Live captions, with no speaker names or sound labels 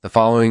The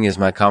following is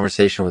my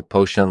conversation with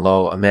Po-Shen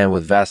Loh, a man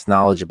with vast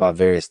knowledge about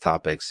various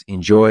topics.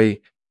 Enjoy.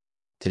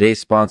 Today's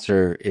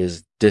sponsor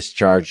is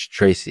Discharge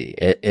Tracy.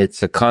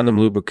 It's a condom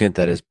lubricant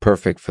that is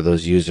perfect for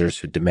those users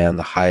who demand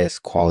the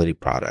highest quality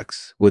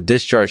products. With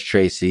Discharge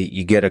Tracy,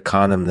 you get a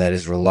condom that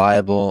is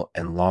reliable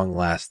and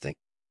long-lasting.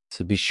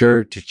 So be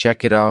sure to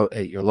check it out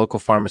at your local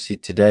pharmacy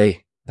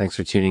today. Thanks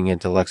for tuning in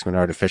to Lexman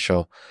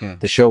Artificial.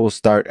 The show will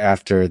start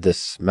after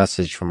this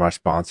message from our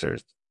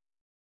sponsors.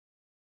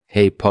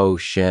 Hey,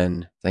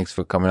 Po-Shen, thanks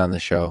for coming on the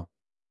show.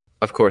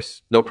 Of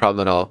course, no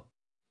problem at all.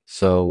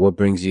 So what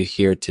brings you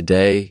here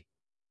today?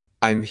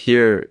 I'm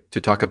here to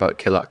talk about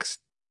killocks.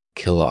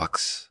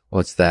 Killocks.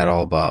 What's that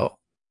all about?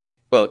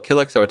 Well,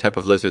 killocks are a type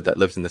of lizard that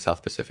lives in the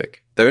South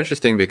Pacific. They're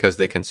interesting because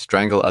they can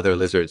strangle other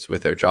lizards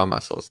with their jaw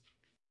muscles.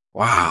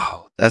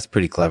 Wow, that's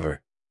pretty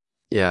clever.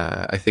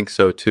 Yeah, I think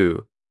so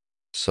too.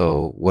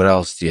 So what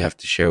else do you have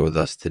to share with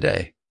us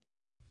today?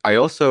 I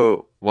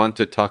also want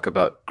to talk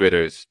about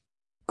gritters.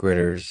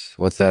 Gritters.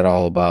 What's that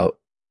all about?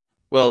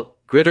 Well,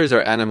 gritters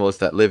are animals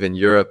that live in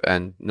Europe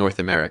and North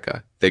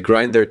America. They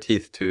grind their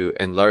teeth to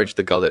enlarge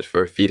the gullet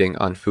for feeding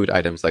on food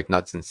items like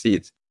nuts and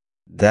seeds.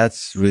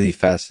 That's really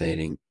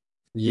fascinating.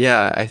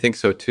 Yeah, I think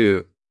so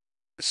too.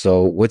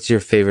 So what's your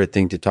favorite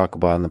thing to talk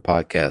about on the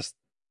podcast?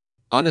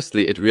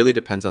 Honestly, it really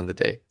depends on the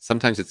day.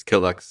 Sometimes it's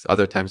killocks,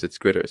 other times it's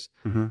gritters.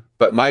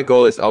 But my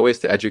goal is always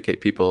to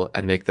educate people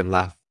and make them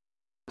laugh.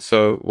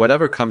 So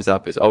whatever comes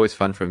up is always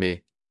fun for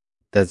me.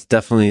 That's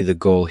definitely the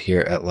goal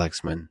here at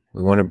Lexman.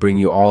 We want to bring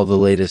you all the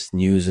latest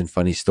news and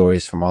funny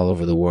stories from all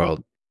over the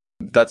world.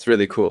 That's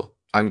really cool.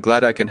 I'm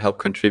glad I can help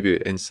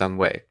contribute in some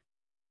way.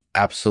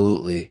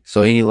 Absolutely.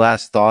 So any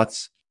last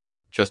thoughts?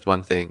 Just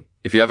one thing.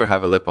 If you ever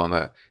have a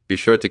lipoma, be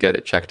sure to get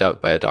it checked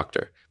out by a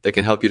doctor. They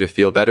can help you to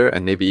feel better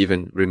and maybe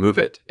even remove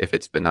it if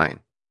it's benign.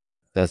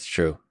 That's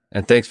true.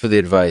 And thanks for the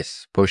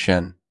advice,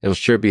 Po-Shen. It'll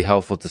sure be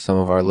helpful to some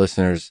of our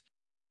listeners.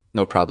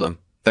 No problem.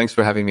 Thanks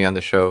for having me on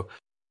the show.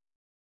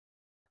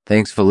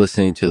 Thanks for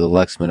listening to the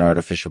Lexman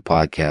Artificial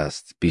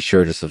Podcast. Be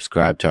sure to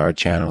subscribe to our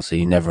channel so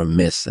you never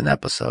miss an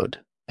episode.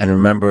 And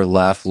remember,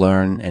 laugh,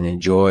 learn, and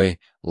enjoy.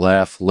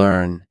 Laugh,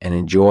 learn, and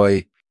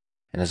enjoy.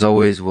 And as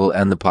always, we'll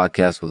end the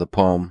podcast with a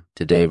poem,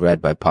 today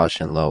read by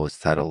Po-Shen Loh. It's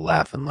titled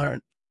Laugh and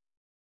Learn.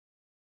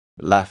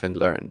 Laugh and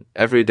learn.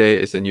 Every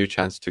day is a new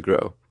chance to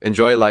grow.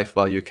 Enjoy life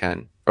while you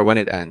can, or when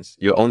it ends,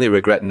 you'll only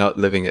regret not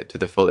living it to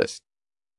the fullest.